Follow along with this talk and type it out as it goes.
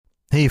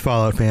Hey,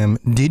 Fallout fam.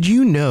 Did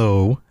you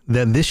know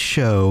that this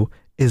show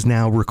is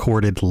now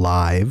recorded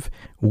live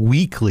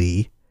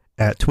weekly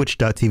at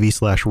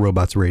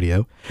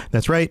twitch.tv/robotsradio?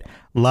 That's right.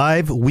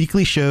 Live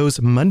weekly shows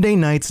Monday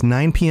nights,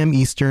 9 p.m.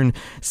 Eastern,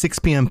 6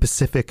 p.m.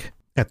 Pacific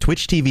at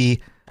Twitch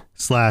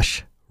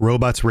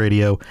TV/Robots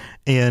Radio.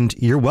 And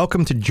you're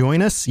welcome to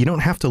join us. You don't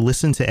have to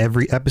listen to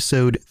every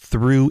episode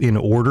through in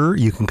order.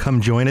 You can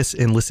come join us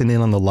and listen in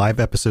on the live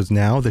episodes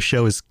now. The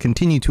show has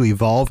continued to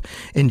evolve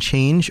and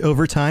change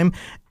over time.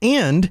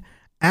 And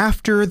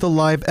after the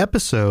live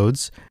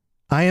episodes,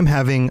 I am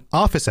having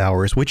office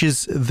hours, which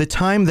is the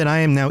time that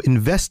I am now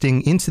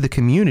investing into the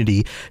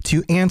community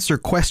to answer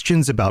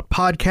questions about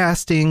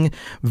podcasting,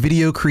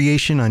 video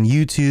creation on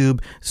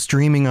YouTube,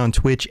 streaming on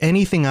Twitch,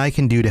 anything I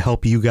can do to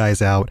help you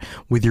guys out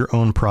with your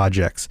own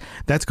projects.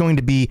 That's going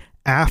to be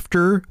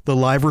after the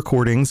live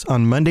recordings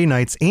on Monday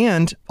nights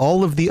and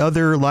all of the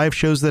other live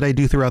shows that I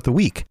do throughout the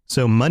week.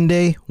 So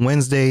Monday,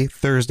 Wednesday,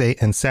 Thursday,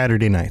 and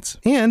Saturday nights.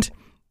 And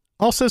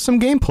also some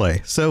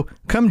gameplay. So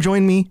come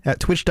join me at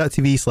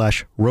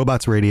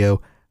twitch.tv/Robots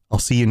Radio. I'll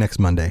see you next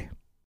Monday.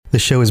 The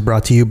show is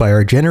brought to you by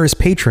our generous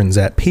patrons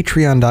at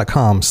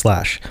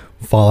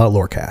patreon.com/Fallout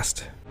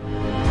Lorecast.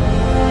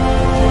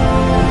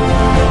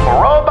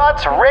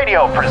 Robots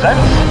Radio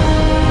presents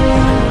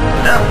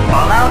the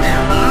Fallout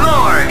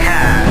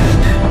Lorecast.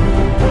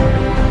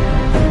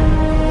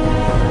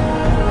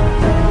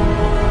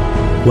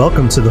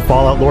 Welcome to the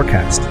Fallout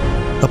Lorecast,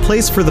 a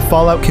place for the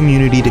Fallout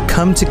community to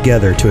come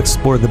together to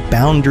explore the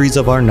boundaries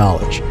of our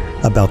knowledge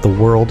about the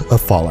world of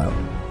Fallout.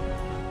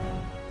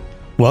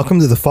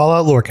 Welcome to the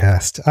Fallout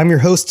Lorecast. I'm your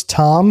host,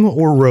 Tom,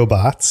 or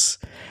Robots.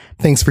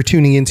 Thanks for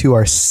tuning into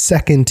our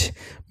second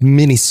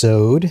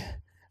mini-sode,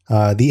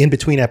 the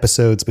in-between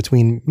episodes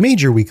between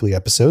major weekly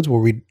episodes where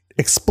we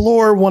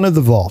explore one of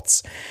the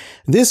vaults.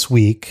 This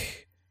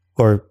week,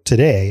 or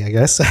today, I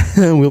guess,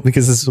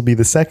 because this will be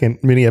the second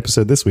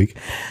mini-episode this week,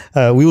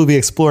 we will be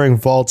exploring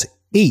Vault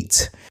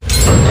 8.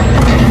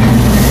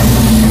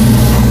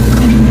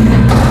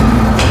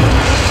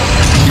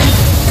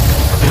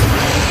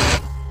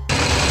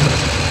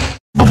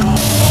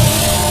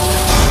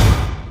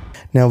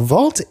 Now,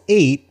 Vault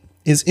 8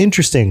 is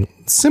interesting.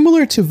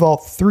 Similar to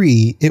Vault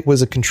 3, it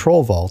was a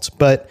control vault,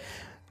 but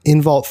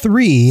in Vault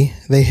 3,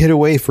 they hid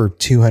away for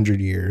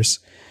 200 years.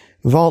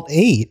 Vault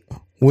 8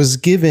 was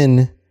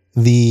given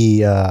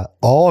the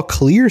all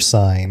clear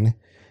sign,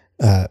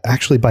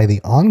 actually by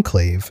the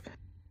Enclave,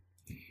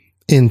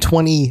 in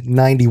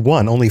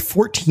 2091, only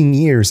 14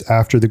 years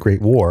after the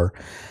Great War.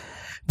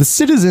 The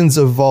citizens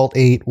of Vault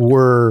 8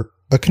 were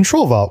a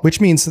control vault, which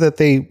means that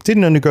they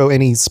didn't undergo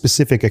any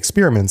specific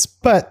experiments,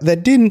 but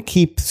that didn't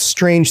keep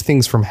strange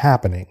things from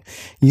happening.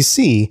 You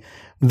see,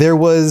 there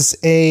was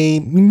a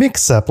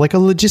mix-up, like a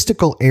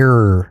logistical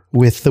error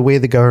with the way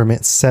the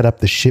government set up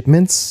the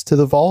shipments to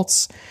the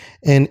vaults,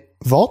 and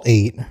Vault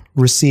 8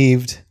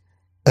 received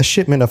a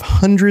shipment of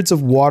hundreds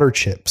of water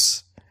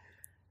chips.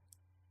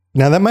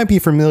 Now, that might be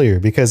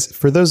familiar because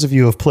for those of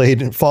you who have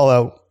played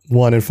Fallout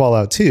 1 and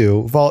Fallout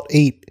 2, Vault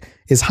 8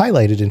 is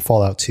highlighted in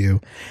Fallout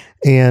 2.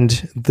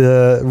 And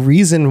the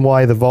reason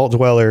why the Vault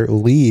Dweller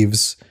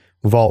leaves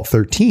Vault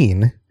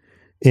 13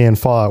 in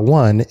Fallout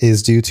 1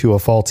 is due to a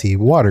faulty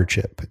water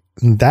chip.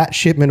 That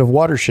shipment of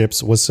water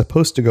chips was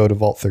supposed to go to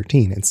Vault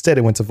 13. Instead,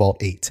 it went to Vault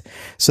 8.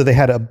 So they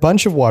had a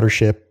bunch of water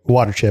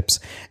chips,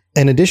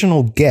 an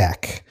additional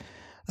GECK,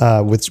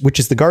 which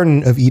is the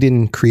Garden of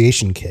Eden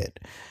creation kit,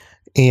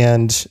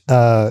 and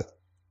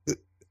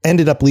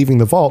ended up leaving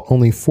the vault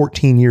only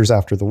 14 years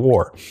after the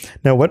war.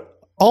 Now, what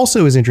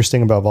also is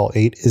interesting about Vault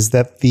 8 is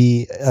that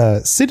the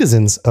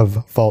citizens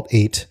of Vault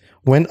 8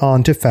 went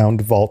on to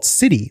found Vault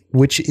City,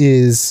 which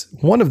is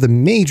one of the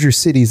major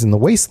cities in the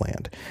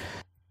Wasteland.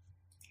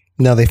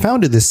 Now, they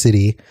founded this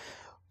city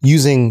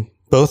using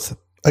both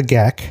a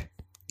GECK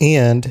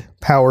and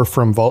power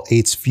from Vault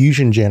 8's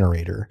fusion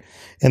generator.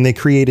 And they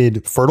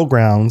created fertile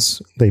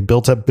grounds. They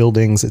built up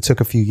buildings. It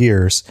took a few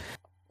years.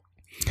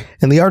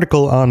 And the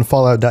article on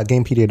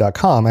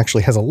fallout.gamepedia.com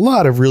actually has a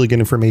lot of really good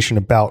information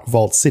about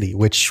Vault City,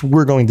 which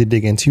we're going to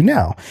dig into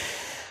now.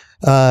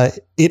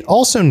 It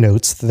also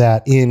notes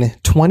that in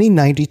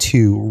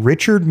 2092,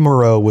 Richard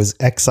Moreau was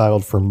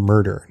exiled for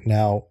murder.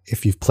 Now,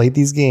 if you've played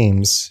these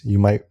games, you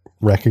might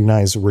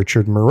recognize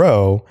Richard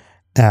Moreau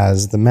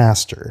as the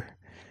Master.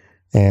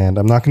 And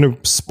I'm not going to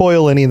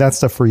spoil any of that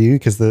stuff for you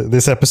because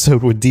this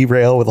episode would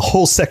derail with a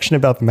whole section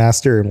about the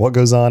Master and what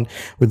goes on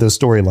with those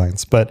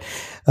storylines. But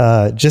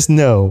just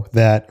know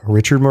that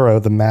Richard Moreau,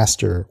 the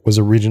Master, was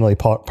originally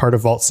part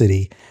of Vault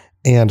City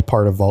and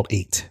part of Vault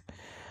 8.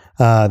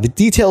 The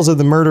details of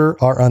the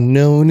murder are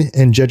unknown,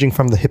 and judging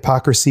from the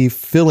hypocrisy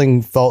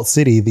filling Vault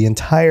City, the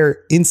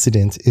entire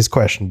incident is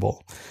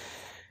questionable.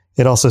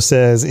 It also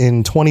says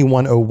in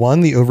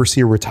 2101, the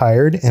Overseer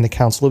retired and a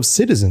Council of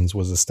Citizens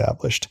was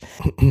established.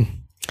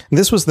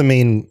 This was the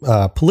main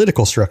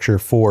political structure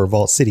for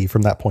Vault City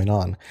from that point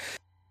on.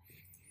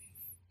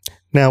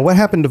 Now, what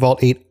happened to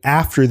Vault 8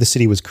 after the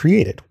city was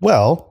created?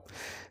 Well,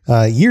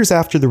 Years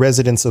after the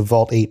residents of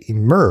Vault 8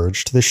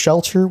 emerged, the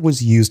shelter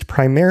was used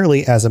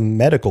primarily as a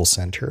medical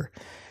center,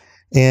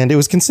 and it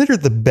was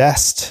considered the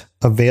best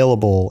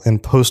available in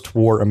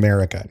post-war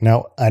America.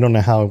 Now, I don't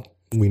know how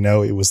we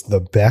know it was the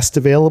best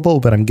available,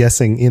 but I'm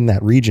guessing in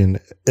that region,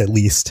 at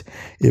least,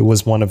 it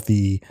was one of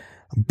the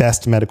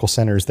best medical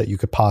centers that you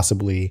could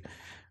possibly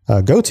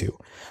go to.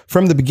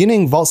 From the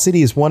beginning, Vault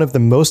City is one of the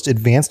most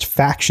advanced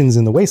factions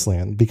in the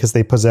Wasteland because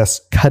they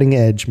possess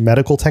cutting-edge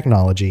medical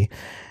technology,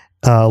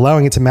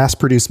 allowing it to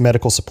mass-produce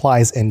medical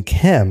supplies and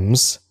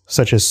chems,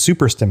 such as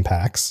super stim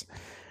packs,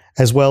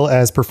 as well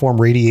as perform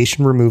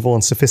radiation removal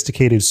and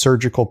sophisticated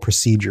surgical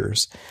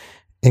procedures,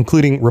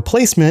 including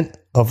replacement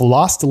of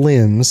lost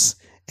limbs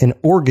and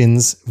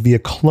organs via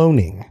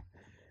cloning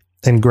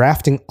and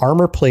grafting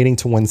armor plating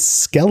to one's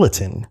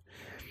skeleton.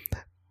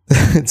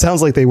 It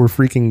sounds like they were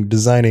freaking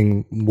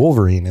designing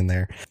Wolverine in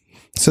there.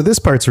 So this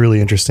part's really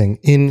interesting.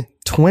 In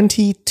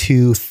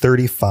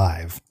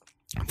 2235,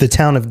 the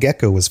town of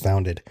Gecko was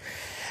founded.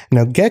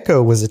 Now,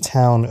 Gecko was a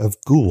town of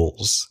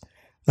ghouls.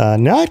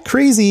 Not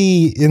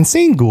crazy,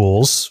 insane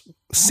ghouls,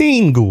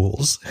 sane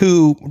ghouls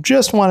who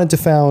just wanted to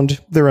found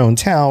their own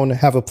town,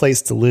 have a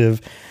place to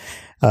live,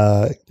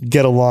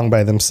 get along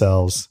by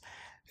themselves.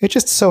 It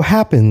just so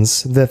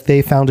happens that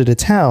they founded a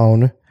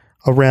town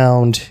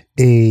around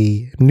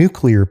a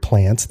nuclear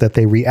plant that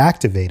they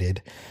reactivated,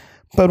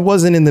 but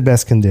wasn't in the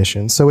best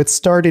condition. So it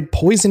started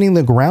poisoning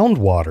the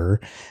groundwater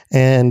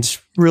and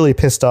really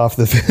pissed off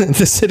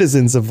the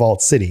citizens of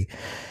Vault City.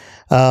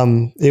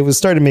 It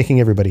started making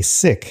everybody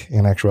sick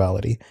in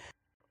actuality.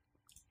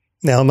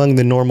 Now, among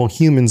the normal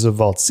humans of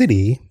Vault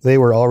City, they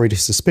were already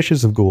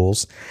suspicious of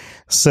ghouls.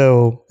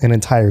 So an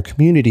entire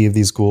community of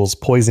these ghouls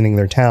poisoning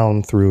their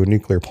town through a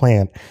nuclear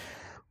plant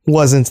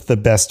wasn't the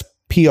best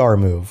PR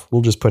move.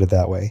 We'll just put it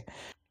that way.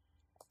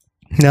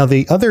 Now,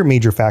 the other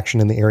major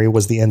faction in the area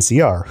was the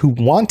NCR, who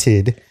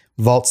wanted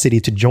Vault City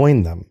to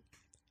join them.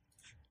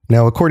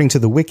 Now, according to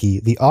the wiki,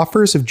 the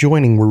offers of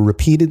joining were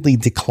repeatedly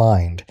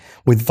declined,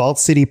 with Vault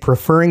City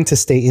preferring to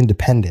stay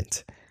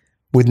independent.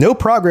 With no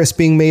progress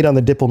being made on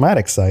the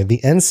diplomatic side,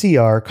 the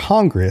NCR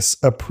Congress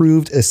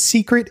approved a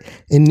secret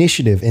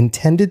initiative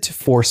intended to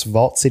force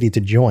Vault City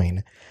to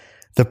join.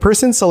 The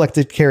person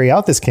selected to carry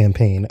out this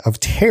campaign of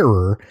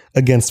terror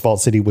against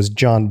Vault City was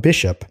John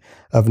Bishop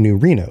of New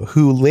Reno,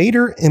 who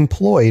later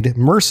employed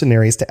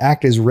mercenaries to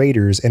act as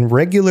raiders and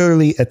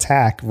regularly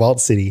attack Vault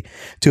City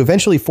to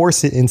eventually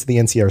force it into the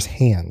NCR's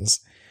hands.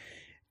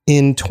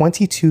 In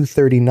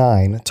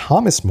 2239,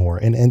 Thomas More,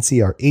 an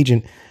NCR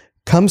agent,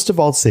 comes to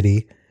Vault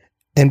City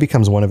and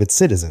becomes one of its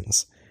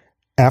citizens.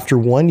 After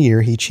 1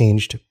 year, he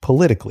changed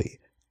politically,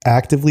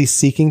 actively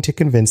seeking to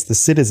convince the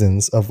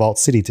citizens of Vault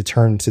City to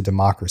turn to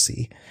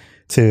democracy,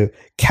 to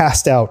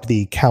cast out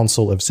the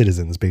Council of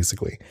Citizens,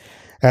 basically.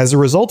 As a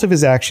result of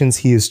his actions,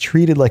 he is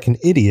treated like an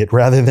idiot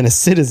rather than a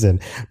citizen.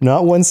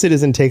 Not one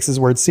citizen takes his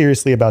word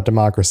seriously about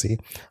democracy.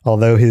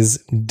 Although his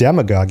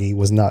demagogy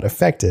was not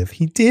effective,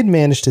 he did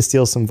manage to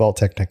steal some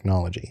Vault-Tec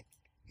technology.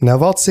 Now,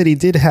 Vault City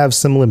did have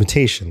some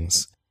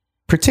limitations,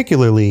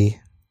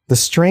 particularly the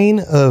strain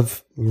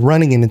of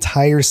running an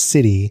entire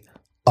city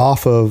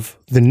off of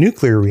the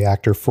nuclear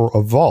reactor for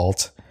a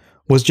vault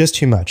was just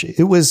too much.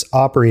 It was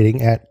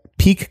operating at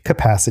peak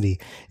capacity.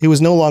 It was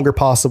no longer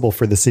possible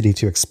for the city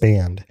to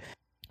expand.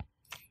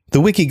 The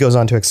wiki goes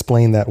on to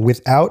explain that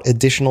without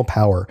additional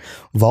power,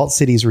 Vault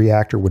City's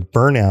reactor would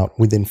burn out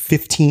within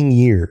 15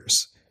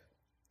 years.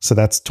 So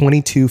that's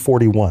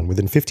 2241,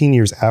 within 15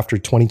 years after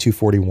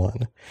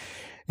 2241,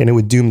 and it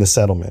would doom the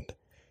settlement.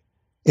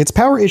 Its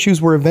power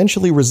issues were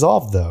eventually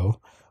resolved, though,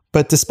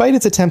 but despite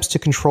its attempts to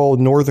control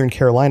Northern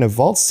Carolina,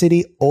 Vault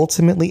City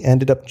ultimately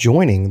ended up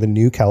joining the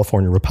new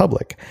California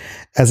Republic,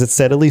 as it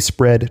steadily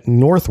spread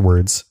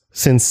northwards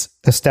since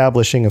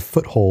establishing a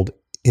foothold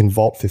in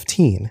Vault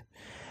 15.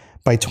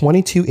 By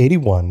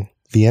 2281,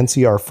 the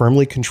NCR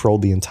firmly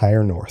controlled the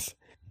entire North.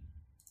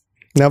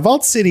 Now,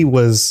 Vault City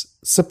was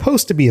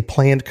supposed to be a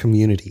planned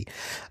community,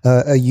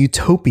 a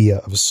utopia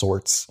of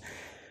sorts.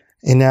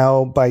 And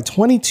now, by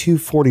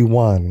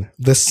 2241,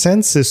 the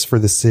census for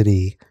the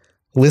city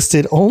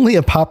listed only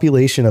a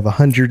population of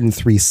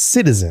 103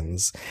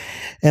 citizens.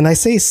 And I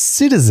say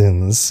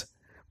citizens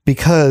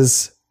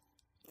because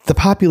the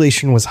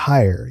population was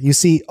higher. You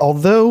see,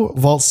 although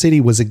Vault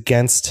City was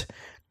against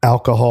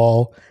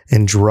alcohol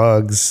and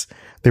drugs,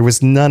 there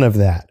was none of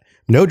that.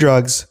 No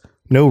drugs,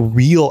 no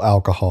real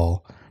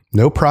alcohol,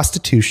 no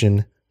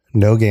prostitution,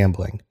 no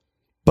gambling.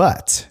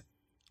 But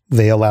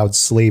they allowed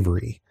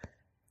slavery.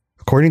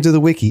 According to the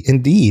wiki,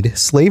 indeed,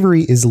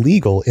 slavery is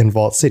legal in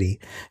Vault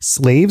City.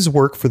 Slaves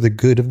work for the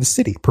good of the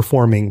city,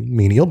 performing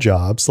menial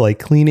jobs like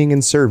cleaning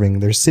and serving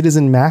their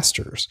citizen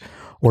masters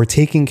or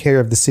taking care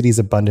of the city's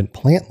abundant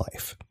plant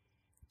life.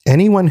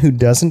 Anyone who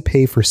doesn't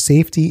pay for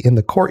safety in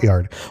the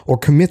courtyard or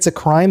commits a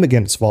crime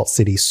against Vault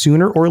City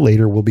sooner or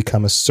later will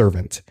become a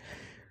servant.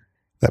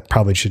 That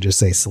probably should just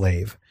say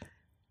slave.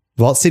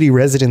 Vault City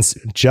residents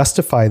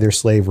justify their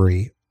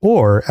slavery,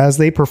 or as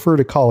they prefer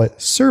to call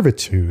it,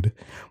 servitude,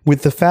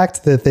 with the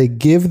fact that they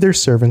give their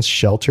servants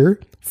shelter,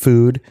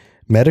 food,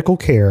 medical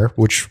care,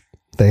 which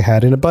they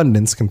had in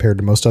abundance compared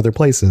to most other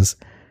places,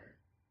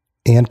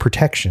 and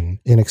protection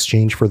in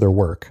exchange for their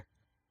work.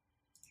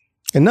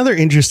 Another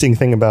interesting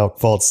thing about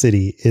Vault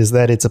City is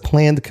that it's a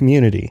planned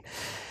community.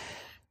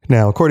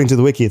 Now, according to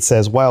the wiki, it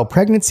says, while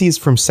pregnancies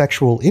from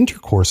sexual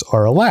intercourse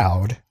are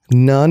allowed,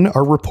 none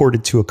are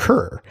reported to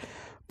occur.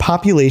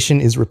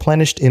 Population is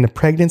replenished in a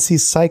pregnancy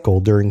cycle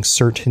during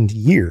certain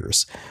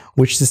years,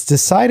 which is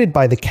decided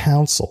by the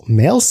council.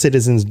 Male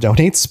citizens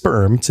donate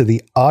sperm to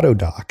the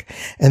autodoc,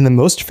 and the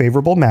most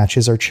favorable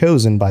matches are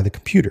chosen by the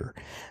computer.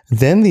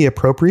 Then the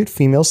appropriate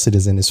female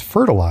citizen is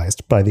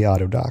fertilized by the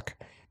autodoc.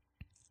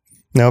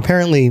 Now,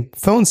 apparently,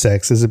 phone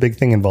sex is a big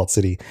thing in Vault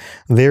City.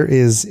 There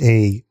is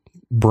a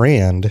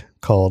brand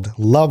called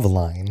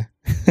Loveline.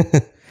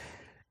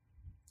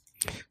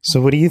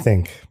 So what do you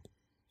think?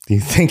 Do you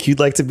think you'd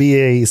like to be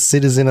a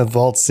citizen of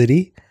Vault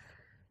City?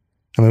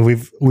 I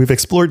mean, we've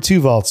explored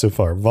 2 vaults so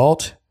far.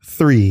 Vault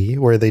 3,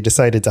 where they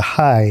decided to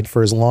hide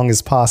for as long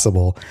as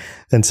possible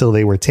until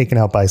they were taken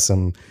out by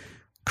some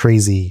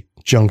crazy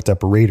junked up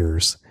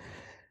raiders.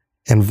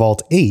 And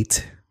Vault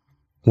 8,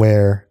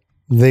 where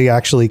they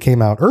actually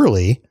came out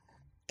early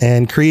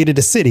and created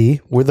a city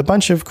with a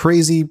bunch of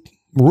crazy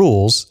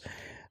rules.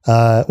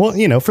 Well,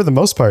 you know, for the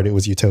most part, it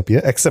was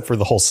utopia, except for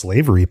the whole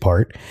slavery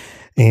part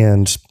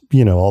and,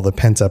 you know, all the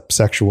pent up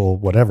sexual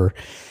whatever.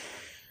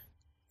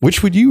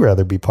 Which would you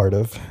rather be part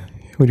of?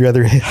 Would you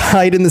rather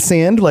hide in the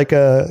sand like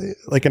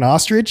an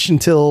ostrich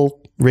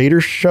until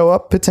raiders show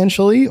up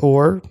potentially,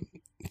 or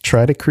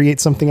try to create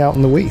something out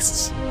in the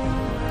wastes?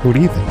 What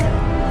do you think?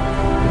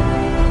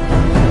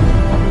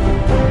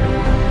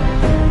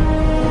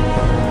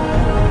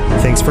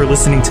 Thanks for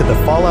listening to the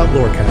Fallout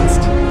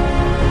Lorecast.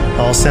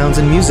 All sounds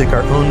and music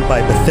are owned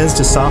by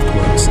Bethesda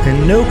Softworks,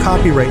 and no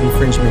copyright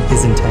infringement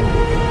is intended.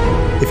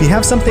 If you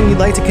have something you'd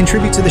like to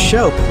contribute to the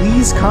show,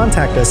 please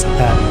contact us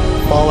at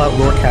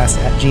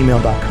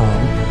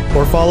falloutlorecast@gmail.com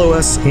or follow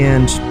us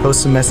and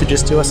post some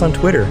messages to us on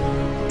Twitter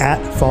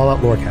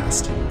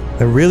 @FalloutLorecast.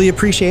 I really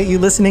appreciate you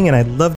listening, and I'd love